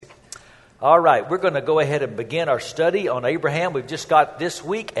All right, we're going to go ahead and begin our study on Abraham. We've just got this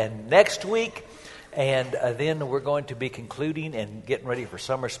week and next week, and then we're going to be concluding and getting ready for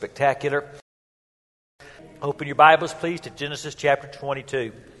Summer Spectacular. Open your Bibles, please, to Genesis chapter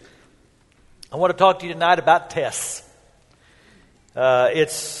 22. I want to talk to you tonight about tests.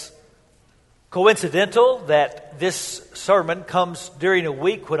 It's coincidental that this sermon comes during a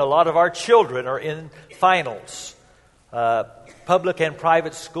week when a lot of our children are in finals. Public and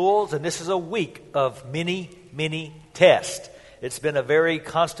private schools, and this is a week of many tests. It's been a very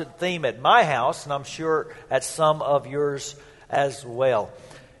constant theme at my house, and I'm sure at some of yours as well.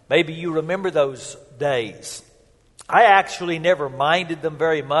 Maybe you remember those days. I actually never minded them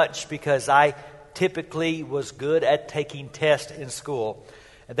very much because I typically was good at taking tests in school.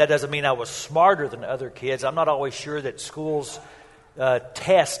 And that doesn't mean I was smarter than other kids. I'm not always sure that schools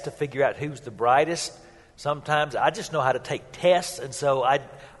test to figure out who's the brightest. Sometimes I just know how to take tests, and so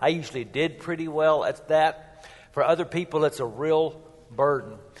I usually did pretty well at that. For other people, it's a real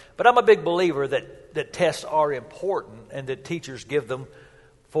burden. But I'm a big believer that tests are important and that teachers give them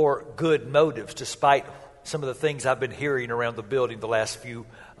for good motives, despite some of the things I've been hearing around the building the last few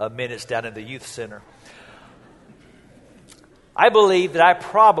minutes down in the youth center. I believe that I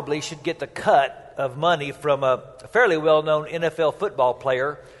probably should get the cut of money from a fairly well-known NFL football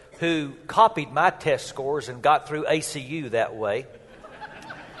player who copied my test scores and got through ACU that way.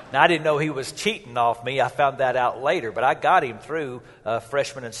 Now, I didn't know he was cheating off me. I found that out later, but I got him through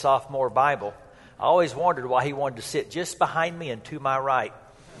freshman and sophomore Bible. I always wondered why he wanted to sit just behind me and to my right.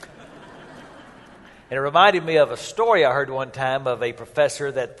 And it reminded me of a story I heard one time of a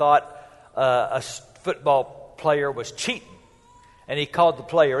professor that thought a football player was cheating. And he called the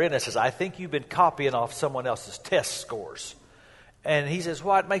player in and says, "I think you've been copying off someone else's test scores." And he says,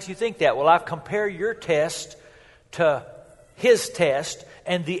 "What makes you think that?" "Well, I've compared your test to his test,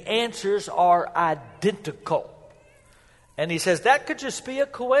 and the answers are identical." And he says, "That could just be a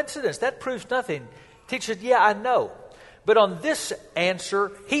coincidence. That proves nothing." Teacher said, "Yeah, I know. But on this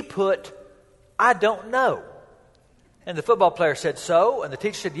answer, he put, 'I don't know.'" And the football player said, "So?" And the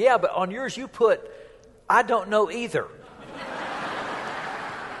teacher said, "Yeah, but on yours you put, 'I don't know either.'"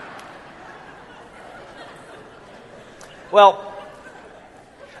 Well,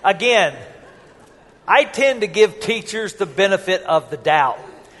 again, I tend to give teachers the benefit of the doubt.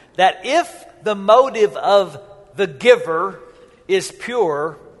 That if the motive of the giver is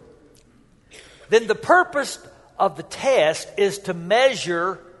pure, then the purpose of the test is to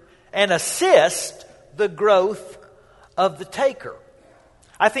measure and assist the growth of the taker.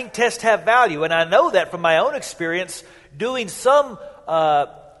 I think tests have value, and I know that from my own experience doing some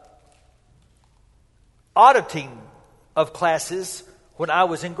auditing of classes when I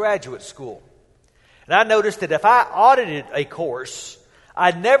was in graduate school. And I noticed that if I audited a course,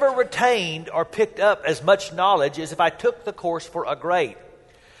 I never retained or picked up as much knowledge as if I took the course for a grade.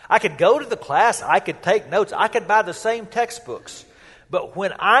 I could go to the class, I could take notes, I could buy the same textbooks. But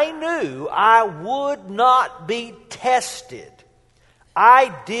when I knew I would not be tested,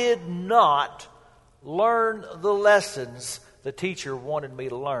 I did not learn the lessons the teacher wanted me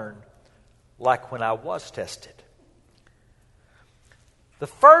to learn, like when I was tested. The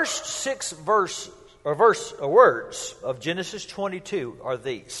first six words of Genesis 22 are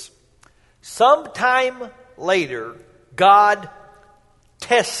these. Sometime later, God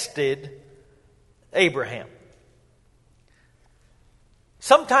tested Abraham.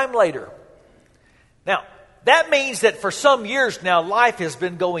 Sometime later. Now, that means that for some years now, life has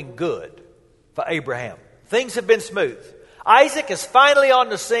been going good for Abraham. Things have been smooth. Isaac is finally on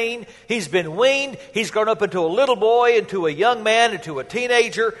the scene. He's been weaned. He's grown up into a little boy, into a young man, into a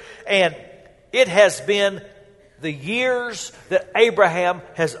teenager. And it has been the years that Abraham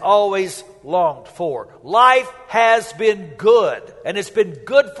has always longed for. Life has been good, and it's been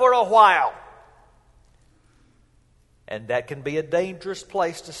good for a while. And that can be a dangerous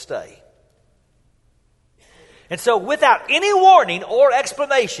place to stay. And so without any warning or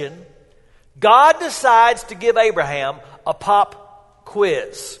explanation, God decides to give Abraham a pop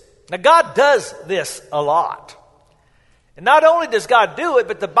quiz. Now, God does this a lot. And not only does God do it,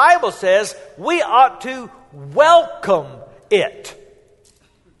 but the Bible says we ought to welcome it.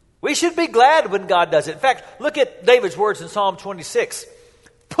 We should be glad when God does it. In fact, look at David's words in Psalm 26.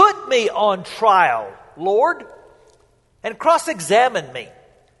 "Put me on trial, Lord, and cross-examine me.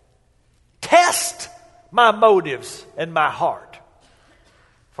 Test my motives and my heart.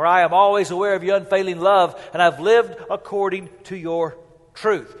 For I am always aware of your unfailing love, and I've lived according to your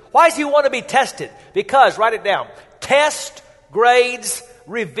truth." Why does he want to be tested? Because, write it down, test grades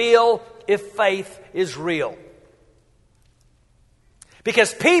reveal if faith is real.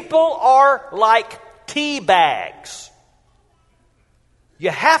 Because people are like tea bags. You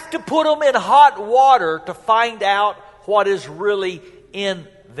have to put them in hot water to find out what is really in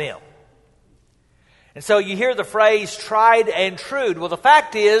them. And so you hear the phrase tried and true. Well, the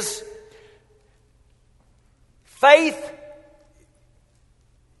fact is, faith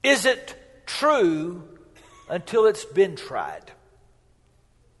isn't true until it's been tried.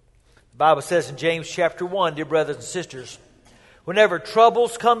 The Bible says in James chapter 1, dear brothers and sisters, whenever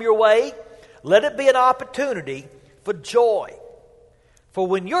troubles come your way, let it be an opportunity for joy. For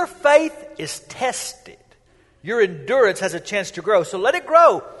when your faith is tested, your endurance has a chance to grow. So let it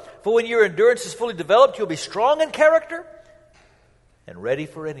grow. For when your endurance is fully developed, you'll be strong in character and ready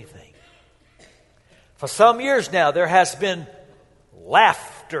for anything. For some years now, there has been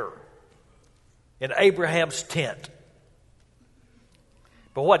laughter in Abraham's tent.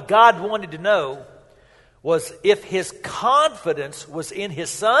 But what God wanted to know was if his confidence was in his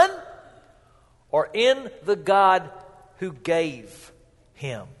son or in the God who gave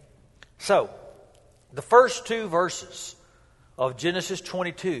him. So, the first two verses of Genesis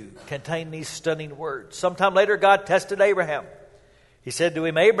 22 contain these stunning words. Sometime later, God tested Abraham. He said to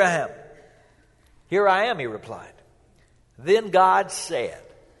him, Abraham, here I am, he replied. Then God said,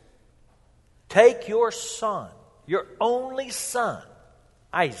 take your son, your only son,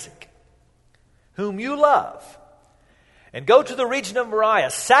 Isaac, whom you love, and go to the region of Moriah.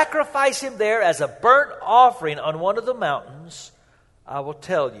 Sacrifice him there as a burnt offering on one of the mountains I will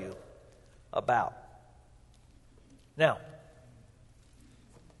tell you about. Now,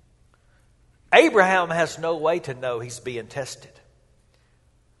 Abraham has no way to know he's being tested.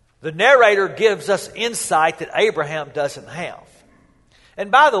 The narrator gives us insight that Abraham doesn't have. And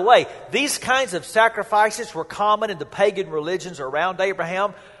by the way, these kinds of sacrifices were common in the pagan religions around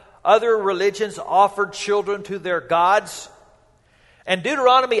Abraham. Other religions offered children to their gods. And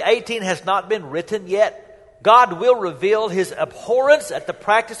Deuteronomy 18 has not been written yet. God will reveal his abhorrence at the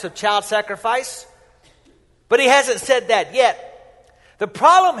practice of child sacrifice. But he hasn't said that yet. The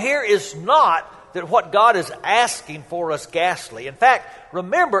problem here is not that what God is asking for is ghastly. In fact,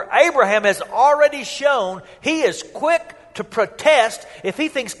 remember, Abraham has already shown he is quick to protest if he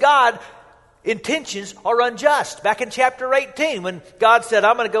thinks God's intentions are unjust. Back in chapter 18, when God said,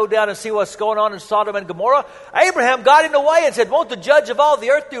 I'm going to go down and see what's going on in Sodom and Gomorrah, Abraham got in the way and said, won't the judge of all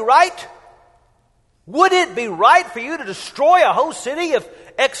the earth do right? Would it be right for you to destroy a whole city if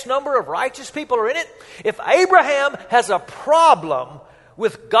X number of righteous people are in it? If Abraham has a problem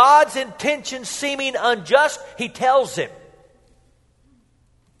with God's intentions seeming unjust, he tells him.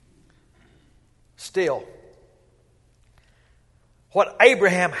 Still, what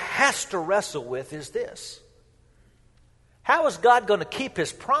Abraham has to wrestle with is this. How is God going to keep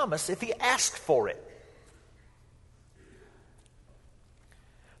his promise if he asked for it?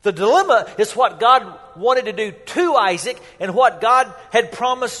 The dilemma is what God wanted to do to Isaac and what God had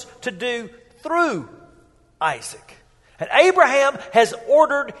promised to do through Isaac. And Abraham has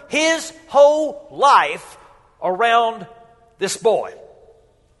ordered his whole life around this boy.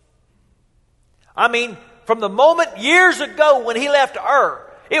 I mean, from the moment years ago when he left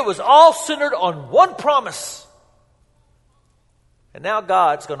Ur, it was all centered on one promise. And now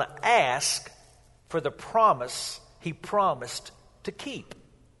God's going to ask for the promise he promised to keep.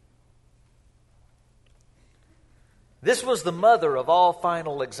 This was the mother of all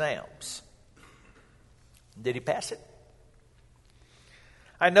final exams. Did he pass it?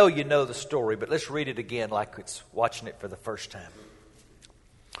 I know you know the story, but let's read it again like it's watching it for the first time.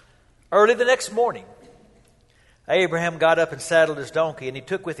 Early the next morning, Abraham got up and saddled his donkey, and he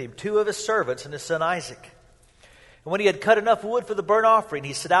took with him 2 of his servants and his son Isaac. And when he had cut enough wood for the burnt offering,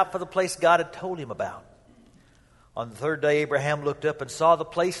 he set out for the place God had told him about. On the 3rd day, Abraham looked up and saw the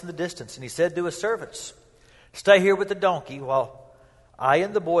place in the distance, and he said to his servants, stay here with the donkey while I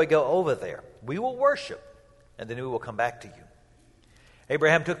and the boy go over there. We will worship, and then we will come back to you.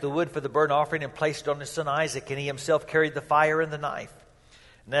 Abraham took the wood for the burnt offering and placed it on his son Isaac, and he himself carried the fire and the knife.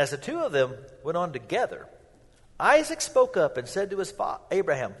 And as the 2 of them went on together, Isaac spoke up and said to his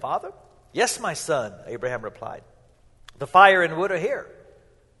Abraham, Father? Yes, my son, Abraham replied. The fire and wood are here,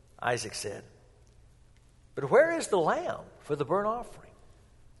 Isaac said. But where is the lamb for the burnt offering?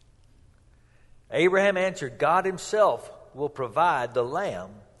 Abraham answered, God himself will provide the lamb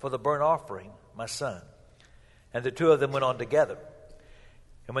for the burnt offering, my son. And the 2 of them went on together.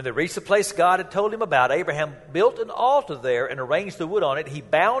 And when they reached the place God had told him about, Abraham built an altar there and arranged the wood on it. He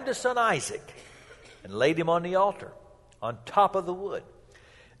bound his son Isaac and laid him on the altar, on top of the wood.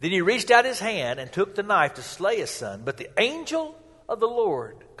 Then he reached out his hand and took the knife to slay his son. But the angel of the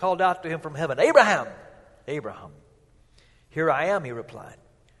Lord called out to him from heaven, Abraham, Abraham. "Here I am," he replied.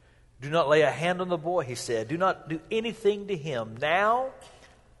 "Do not lay a hand on the boy," he said. "Do not do anything to him. Now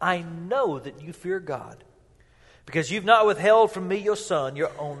I know that you fear God, because you've not withheld from me your son,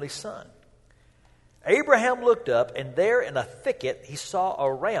 your only son." Abraham looked up, and there in a thicket he saw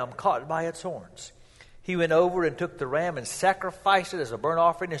a ram caught by its horns. He went over and took the ram and sacrificed it as a burnt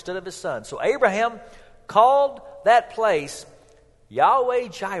offering instead of his son. So Abraham called that place Yahweh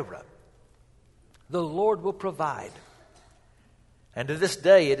Jireh. The Lord will provide. And to this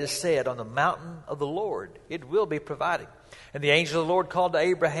day it is said, on the mountain of the Lord it will be provided. And the angel of the Lord called to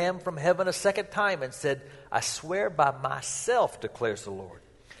Abraham from heaven a second time and said, "I swear by myself, declares the Lord,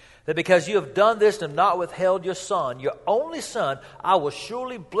 that because you have done this and have not withheld your son, your only son, I will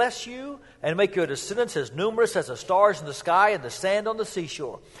surely bless you and make your descendants as numerous as the stars in the sky and the sand on the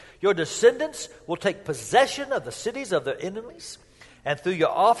seashore. Your descendants will take possession of the cities of their enemies, and through your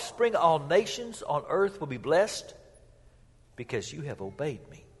offspring all nations on earth will be blessed, because you have obeyed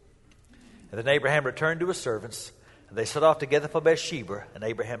me." And then Abraham returned to his servants, and they set off together for Beersheba, and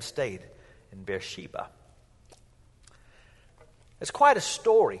Abraham stayed in Beersheba. It's quite a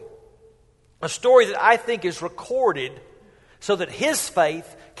story that I think is recorded so that his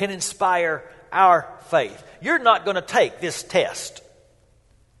faith can inspire our faith. You're not going to take this test,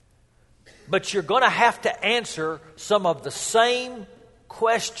 but you're going to have to answer some of the same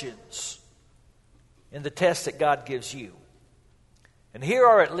questions in the test that God gives you. And here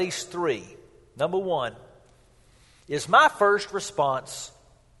are at least three. Number one, is my first response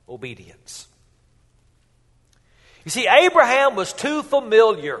obedience? You see, Abraham was too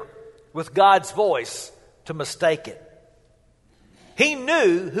familiar with God's voice to mistake it. He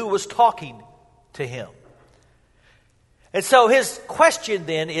knew who was talking to him. And so his question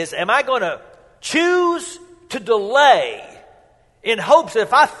then is, am I going to choose to delay in hopes that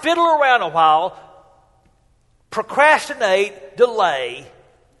if I fiddle around a while, procrastinate, delay,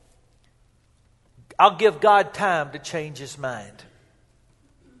 I'll give God time to change his mind?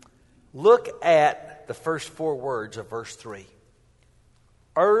 Look at the first four words of verse 3.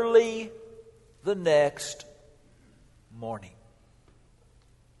 Early the next morning.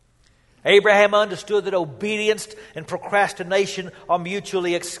 Abraham understood that obedience and procrastination are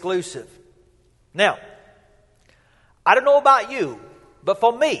mutually exclusive. Now, I don't know about you, but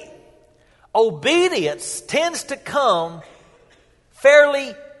for me, obedience tends to come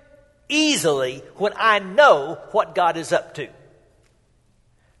fairly easily when I know what God is up to.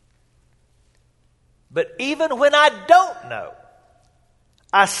 But even when I don't know,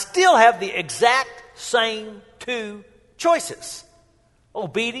 I still have the exact same two choices: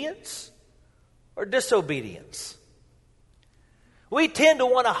 obedience or disobedience. We tend to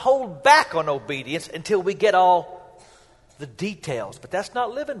want to hold back on obedience until we get all the details. But that's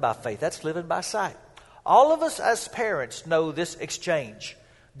not living by faith. That's living by sight. All of us as parents know this exchange.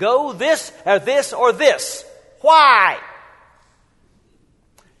 Go this or this or this. Why?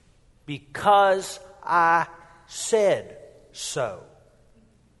 Because I said so.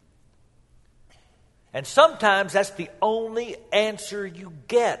 And sometimes that's the only answer you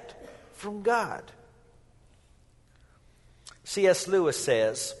get from God. C.S. Lewis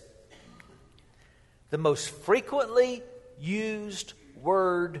says, the most frequently used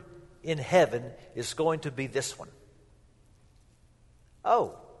word in heaven is going to be this one.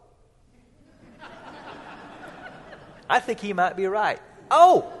 Oh. I think he might be right.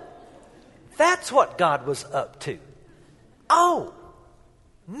 Oh, that's what God was up to. Oh,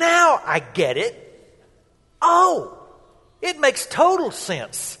 now I get it. Oh, it makes total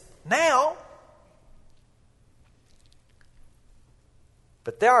sense now.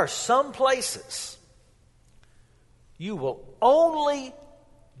 But there are some places you will only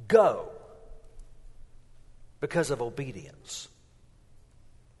go because of obedience.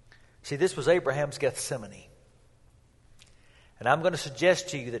 See, this was Abraham's Gethsemane. And I'm going to suggest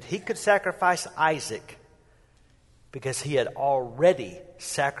to you that he could sacrifice Isaac because he had already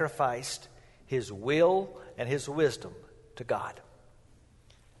sacrificed his will and his wisdom to God.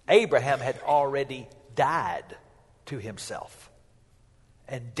 Abraham had already died to himself.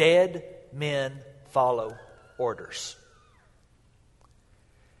 And dead men follow orders.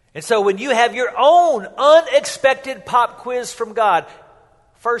 And so when you have your own unexpected pop quiz from God,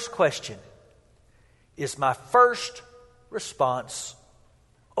 first question, is my first response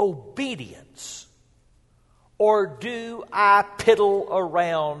obedience? Or do I piddle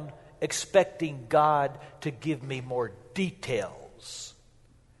around expecting God to give me more details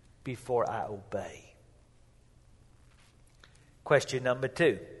before I obey? Question number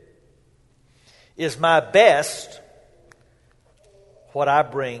 2. Is my best what I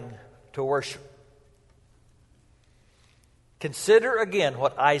bring to worship? Consider again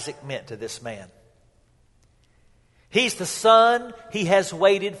what Isaac meant to this man. He's the son he has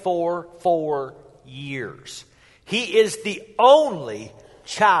waited for 4 years. He is the only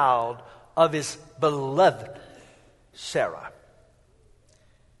child of his beloved Sarah.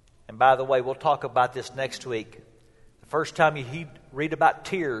 And by the way, we'll talk about this next week. The first time you read about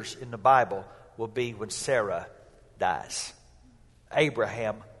tears in the Bible will be when Sarah dies.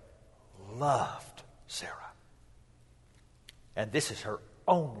 Abraham loved Sarah. And this is her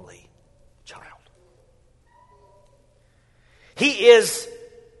only child. He is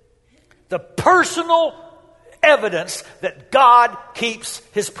the personal evidence that God keeps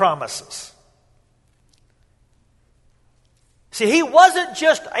His promises. See, he wasn't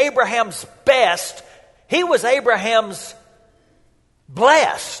just Abraham's best, he was Abraham's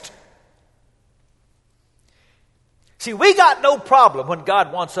blessed. See, we got no problem when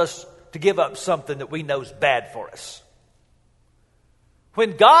God wants us to give up something that we know is bad for us.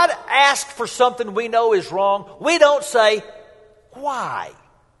 When God asks for something we know is wrong, we don't say, why?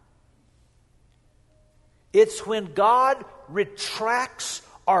 It's when God retracts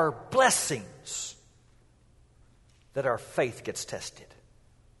our blessings that our faith gets tested.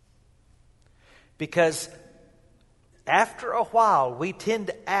 Because after a while, we tend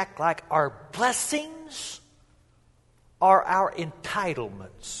to act like our blessings are our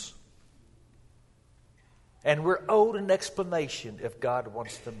entitlements. And we're owed an explanation if God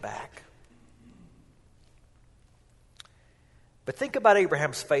wants them back. But think about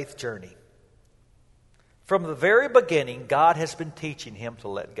Abraham's faith journey. From the very beginning, God has been teaching him to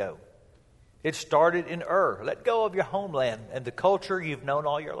let go. It started in Ur. Let go of your homeland and the culture you've known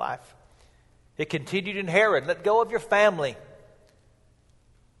all your life. It continued in Haran. Let go of your family.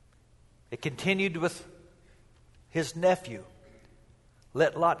 It continued with his nephew.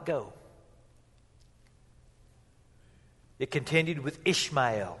 Let Lot go. It continued with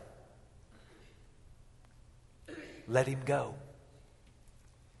Ishmael. Let him go.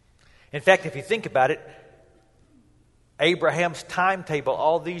 In fact, if you think about it, Abraham's timetable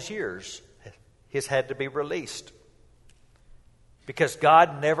all these years has had to be released. Because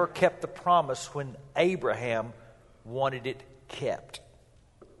God never kept the promise when Abraham wanted it kept.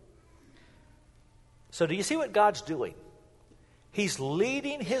 So do you see what God's doing? He's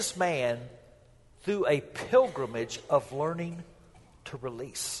leading his man through a pilgrimage of learning to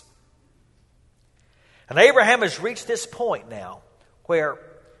release. And Abraham has reached this point now where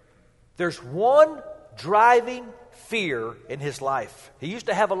there's one driving fear in his life. He used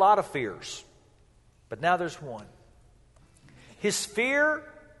to have a lot of fears, but now there's one. His fear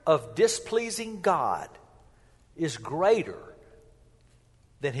of displeasing God is greater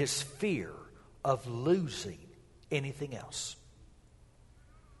than his fear of losing anything else.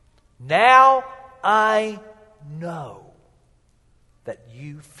 Now I know that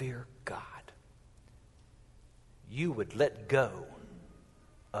you fear God. You would let go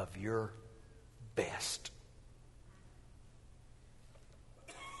of your best.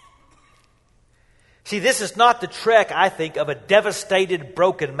 See, this is not the trek, I think, of a devastated,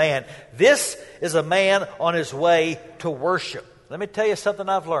 broken man. This is a man on his way to worship. Let me tell you something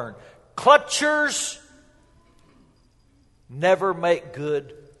I've learned. Clutchers never make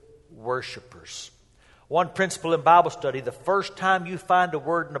good worshipers. One principle in Bible study, the first time you find a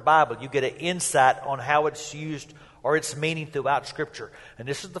word in the Bible, you get an insight on how it's used or its meaning throughout Scripture. And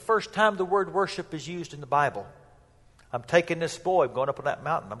this is the first time the word worship is used in the Bible. I'm taking this boy, I'm going up on that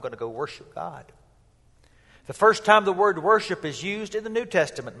mountain, I'm going to go worship God. The first time the word worship is used in the New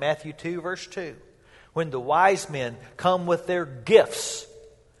Testament, Matthew 2, verse 2, when the wise men come with their gifts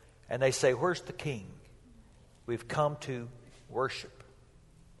and they say, "Where's the king? We've come to worship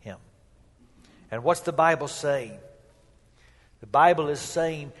him." And what's the Bible saying? The Bible is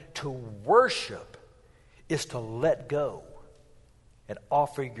saying to worship is to let go and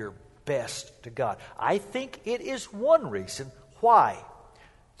offer your best to God. I think it is one reason why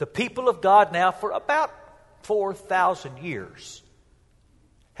the people of God now for about 4,000 years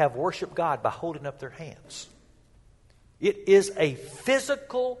have worshiped God by holding up their hands. It is a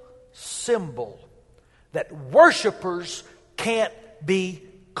physical symbol that worshipers can't be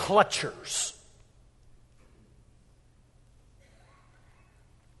clutchers.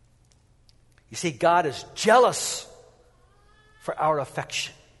 You see, God is jealous for our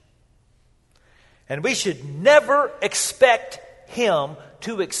affection. And we should never expect Him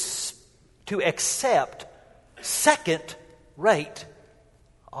to accept second-rate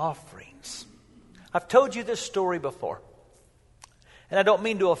offerings. I've told you this story before. And I don't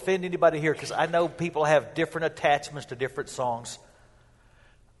mean to offend anybody here because I know people have different attachments to different songs.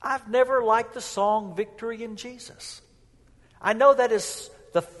 I've never liked the song Victory in Jesus. I know that is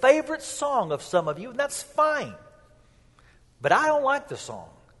the favorite song of some of you, and that's fine. But I don't like the song.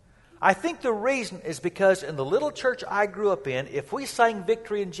 I think the reason is because in the little church I grew up in, if we sang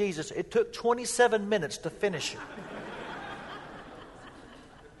Victory in Jesus, it took 27 minutes to finish it.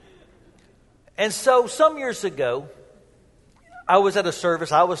 And so some years ago, I was at a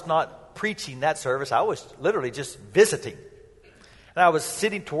service. I was not preaching that service. I was literally just visiting. And I was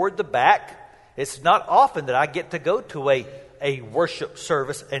sitting toward the back. It's not often that I get to go to a worship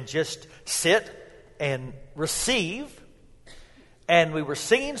service and just sit and receive. And we were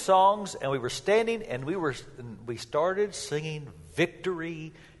singing songs, and we were standing, and we started singing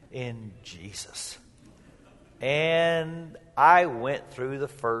Victory in Jesus. And I went through the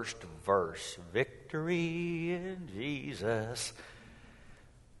first verse. Victory in Jesus.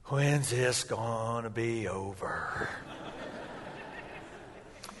 When's this gonna be over?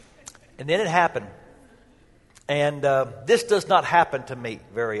 And then it happened. And this does not happen to me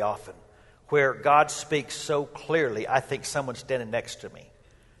very often, where God speaks so clearly, I think someone's standing next to me.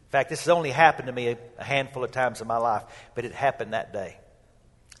 In fact, this has only happened to me a handful of times in my life, but it happened that day.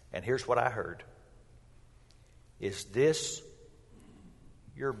 And here's what I heard. Is this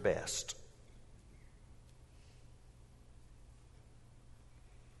your best?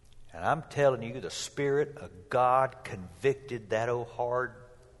 And I'm telling you, the Spirit of God convicted that old hard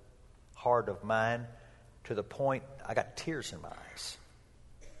heart of mine to the point I got tears in my eyes.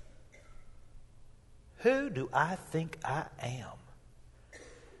 Who do I think I am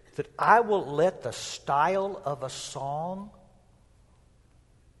that I will let the style of a song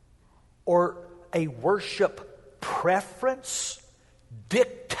or a worship preference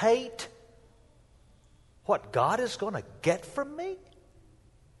dictate what God is going to get from me?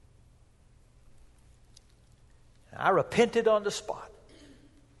 I repented on the spot.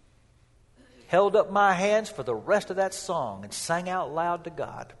 Held up my hands for the rest of that song and sang out loud to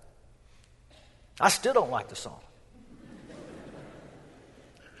God. I still don't like the song.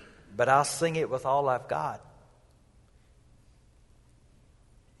 But I'll sing it with all I've got.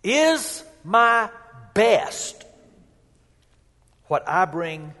 Is my best what I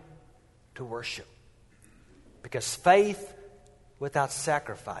bring to worship? Because faith without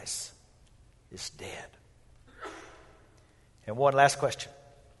sacrifice is dead. And one last question.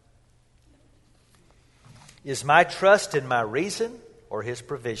 Is my trust in my reason or his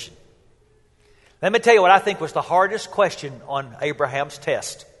provision? Let me tell you what I think was the hardest question on Abraham's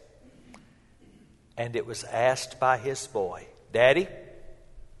test. And it was asked by his boy. Daddy,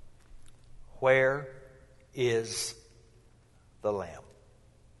 where is the lamb?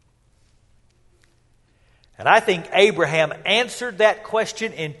 And I think Abraham answered that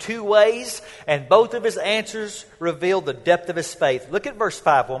question in two ways, and both of his answers reveal the depth of his faith. Look at verse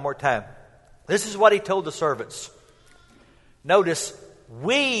 5 one more time. This is what he told the servants. Notice,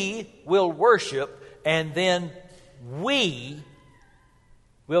 we will worship, and then we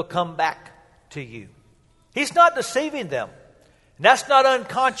will come back to you. He's not deceiving them. And that's not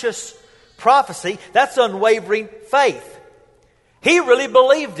unconscious prophecy. That's unwavering faith. He really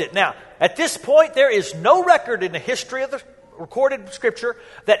believed it. Now, at this point, there is no record in the history of the recorded Scripture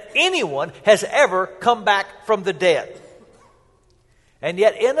that anyone has ever come back from the dead. And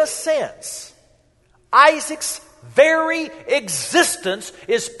yet, in a sense, Isaac's very existence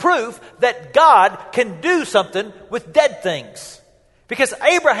is proof that God can do something with dead things. Because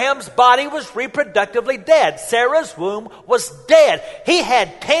Abraham's body was reproductively dead. Sarah's womb was dead. He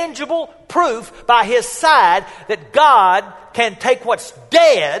had tangible proof by his side that God can take what's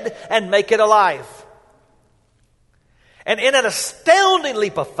dead and make it alive. And in an astounding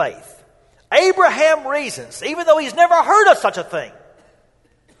leap of faith, Abraham reasons, even though he's never heard of such a thing,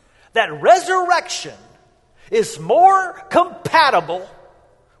 that resurrection is more compatible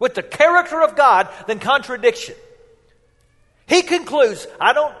with the character of God than contradiction. He concludes,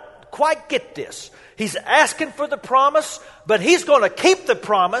 I don't quite get this. He's asking for the promise, but he's going to keep the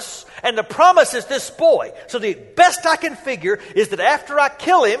promise, and the promise is this boy. So the best I can figure is that after I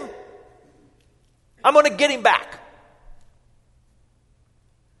kill him, I'm going to get him back.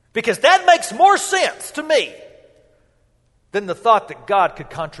 Because that makes more sense to me than the thought that God could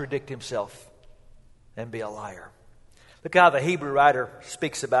contradict himself and be a liar. Look how the Hebrew writer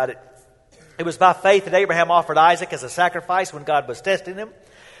speaks about it. It was by faith that Abraham offered Isaac as a sacrifice when God was testing him.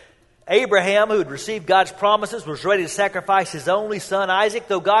 Abraham, who had received God's promises, was ready to sacrifice his only son Isaac,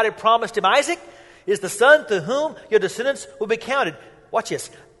 though God had promised him, Isaac is the son to whom your descendants will be counted. Watch this.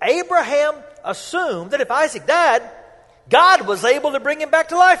 Abraham assumed that if Isaac died, God was able to bring him back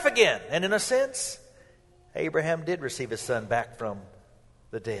to life again. And in a sense, Abraham did receive his son back from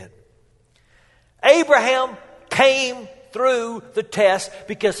the dead. Abraham came through the test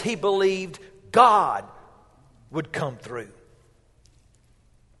because he believed God would come through.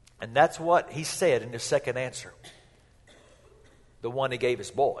 And that's what he said in his second answer. The one he gave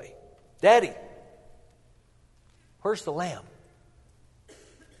his boy. Daddy, where's the lamb?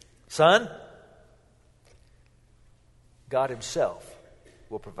 Son, God himself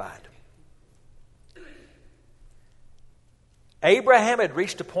will provide. Abraham had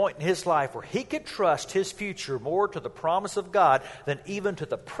reached a point in his life where he could trust his future more to the promise of God than even to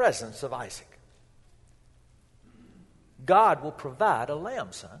the presence of Isaac. God will provide a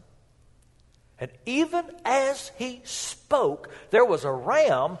lamb, son. And even as he spoke, there was a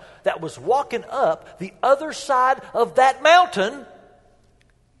ram that was walking up the other side of that mountain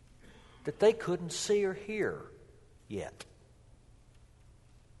that they couldn't see or hear yet.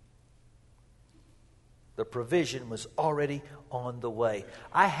 The provision was already on the way.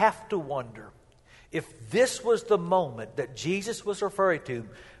 I have to wonder if this was the moment that Jesus was referring to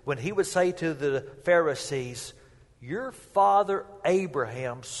when he would say to the Pharisees, your father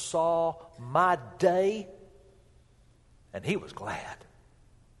Abraham saw my day, and he was glad.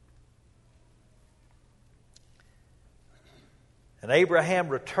 And Abraham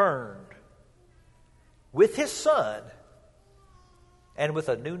returned with his son and with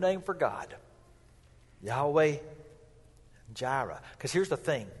a new name for God, Yahweh Jireh. Because here's the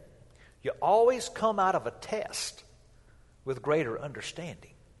thing. You always come out of a test with greater understanding.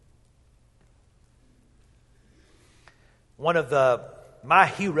 One of my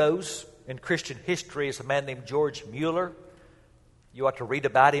heroes in Christian history is a man named George Mueller. You ought to read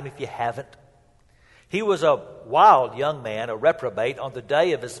about him if you haven't. He was a wild young man, a reprobate. On the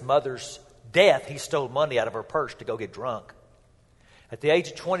day of his mother's death, he stole money out of her purse to go get drunk. At the age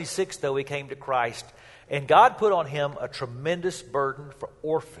of 26, though, he came to Christ. And God put on him a tremendous burden for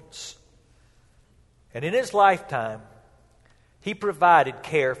orphans. And in his lifetime, he provided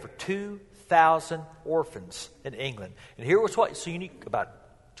care for 2,000 orphans in England. And here was what's so unique about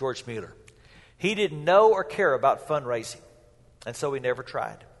George Mueller. He didn't know or care about fundraising, and so he never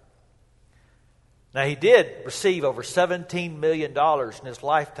tried. Now, he did receive over $17 million in his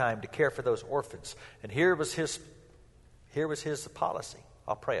lifetime to care for those orphans. And here was his policy.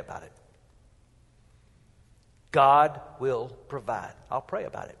 I'll pray about it. God will provide. I'll pray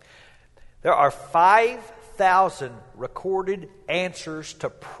about it. There are 5,000 recorded answers to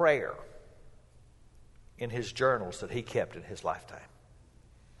prayer in his journals that he kept in his lifetime.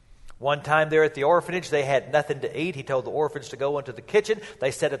 One time there at the orphanage, they had nothing to eat. He told the orphans to go into the kitchen.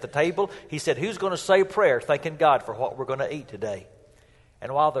 They sat at the table. He said, who's going to say prayer, thanking God for what we're going to eat today?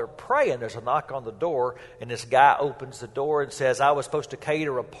 And while they're praying, there's a knock on the door, and this guy opens the door and says, I was supposed to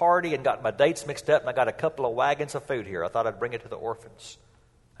cater a party and got my dates mixed up, and I got a couple of wagons of food here. I thought I'd bring it to the orphans.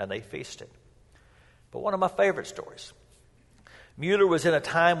 And they feasted. But one of my favorite stories. Mueller was in a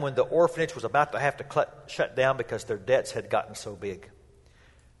time when the orphanage was about to have to shut down because their debts had gotten so big.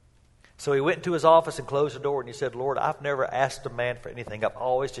 So he went into his office and closed the door, and he said, Lord, I've never asked a man for anything. I've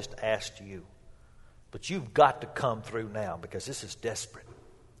always just asked you. But you've got to come through now because this is desperate.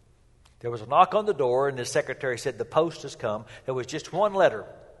 There was a knock on the door, and the secretary said, the post has come. There was just one letter.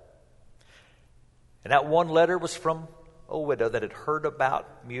 And that one letter was from a widow that had heard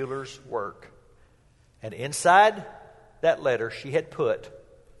about Mueller's work. And inside that letter, she had put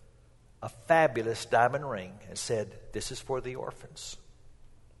a fabulous diamond ring and said, this is for the orphans.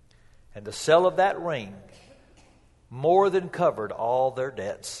 And the sale of that ring more than covered all their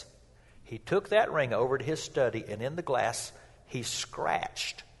debts. He took that ring over to his study, and in the glass, he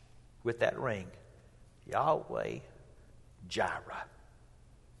scratched with that ring, Yahweh Jireh.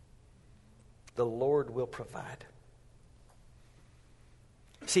 The Lord will provide.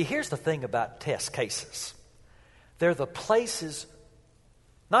 See, here's the thing about test cases. They're the places,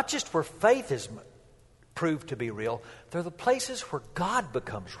 not just where faith is proved to be real, they're the places where God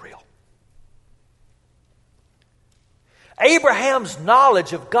becomes real. Abraham's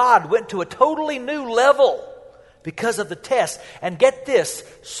knowledge of God went to a totally new level because of the test. And get this,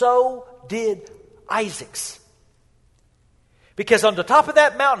 so did Isaac's. Because on the top of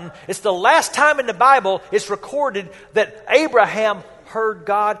that mountain, it's the last time in the Bible it's recorded that Abraham heard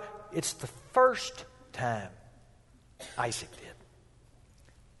God. It's the first time Isaac did.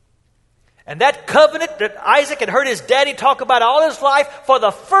 And that covenant that Isaac had heard his daddy talk about all his life, for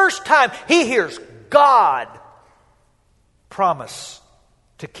the first time, he hears God promise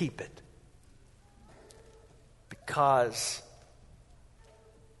to keep it. Because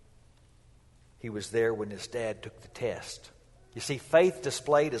he was there when his dad took the test. You see, faith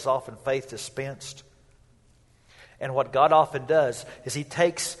displayed is often faith dispensed. And what God often does is he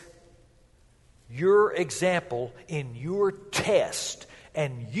takes your example in your test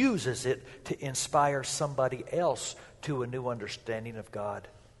and uses it to inspire somebody else to a new understanding of God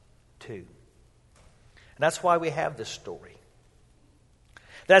too. And that's why we have this story.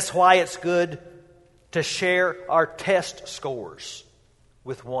 That's why it's good to share our test scores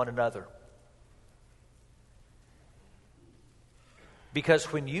with one another. Because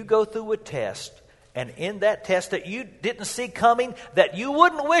when you go through a test, and in that test that you didn't see coming, that you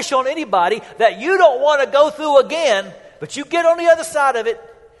wouldn't wish on anybody, that you don't want to go through again, but you get on the other side of it,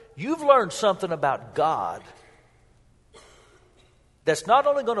 you've learned something about God that's not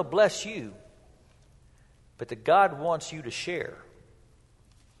only going to bless you, but that God wants you to share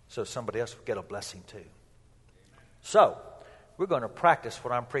so somebody else will get a blessing too. So, we're going to practice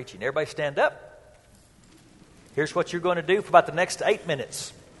what I'm preaching. Everybody stand up. Here's what you're going to do for about the next 8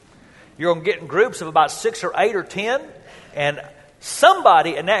 minutes. You're going to get in groups of about 6 or 8 or 10, and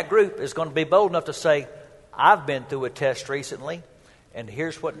somebody in that group is going to be bold enough to say, I've been through a test recently, and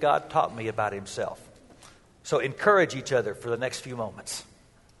here's what God taught me about himself. So encourage each other for the next few moments.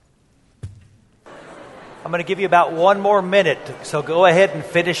 I'm going to give you about 1 more minute, so go ahead and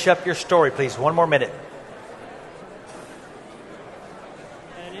finish up your story, please. 1 more minute.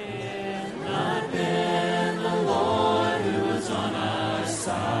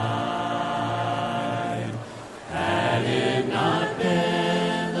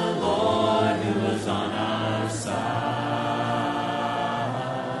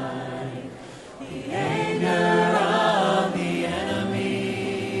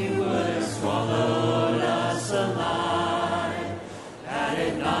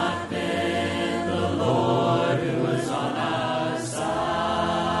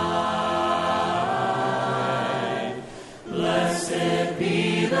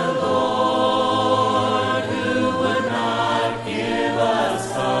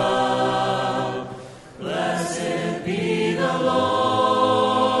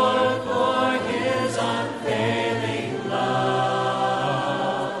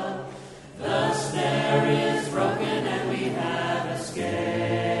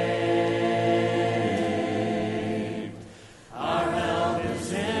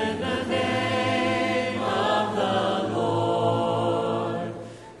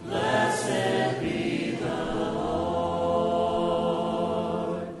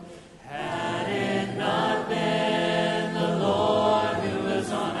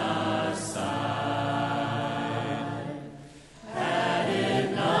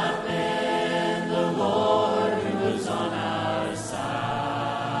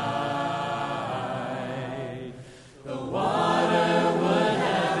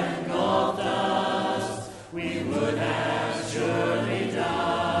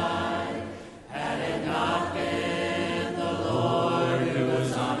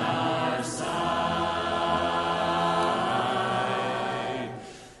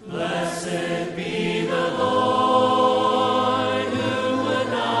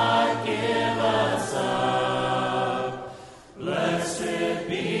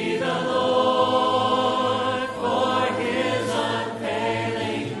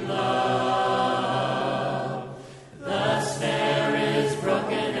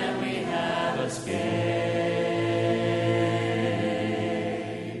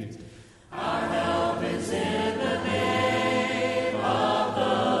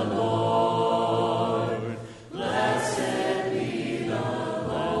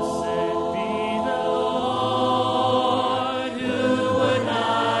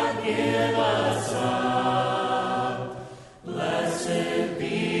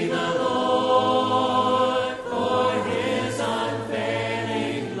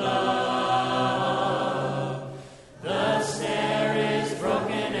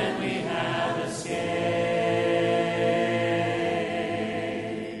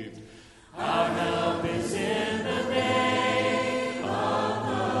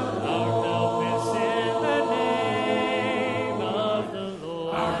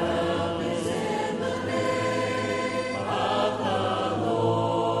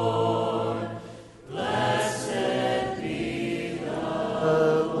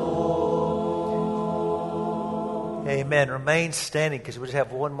 Amen. Remain standing because we just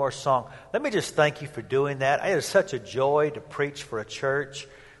have one more song. Let me just thank you for doing that. It is such a joy to preach for a church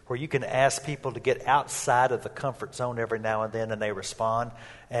where you can ask people to get outside of the comfort zone every now and then and they respond.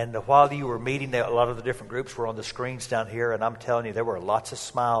 And while you were meeting, a lot of the different groups were on the screens down here, and I'm telling you, there were lots of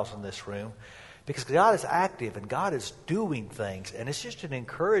smiles in this room because God is active and God is doing things. And it's just an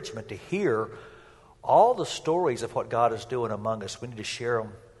encouragement to hear all the stories of what God is doing among us. We need to share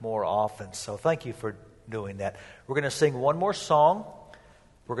them more often. So thank you for doing that. We're going to sing one more song,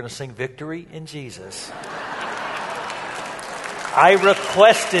 We're going to sing Victory in Jesus. I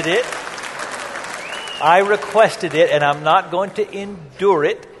requested it, and I'm not going to endure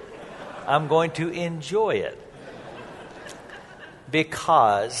it. I'm going to enjoy it.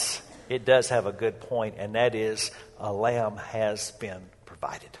 Because it does have a good point, and that is a lamb has been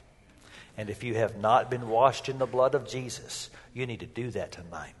provided. And if you have not been washed in the blood of Jesus, you need to do that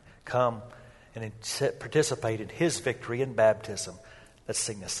tonight. Come and participate in His victory in baptism. Let's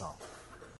sing this song.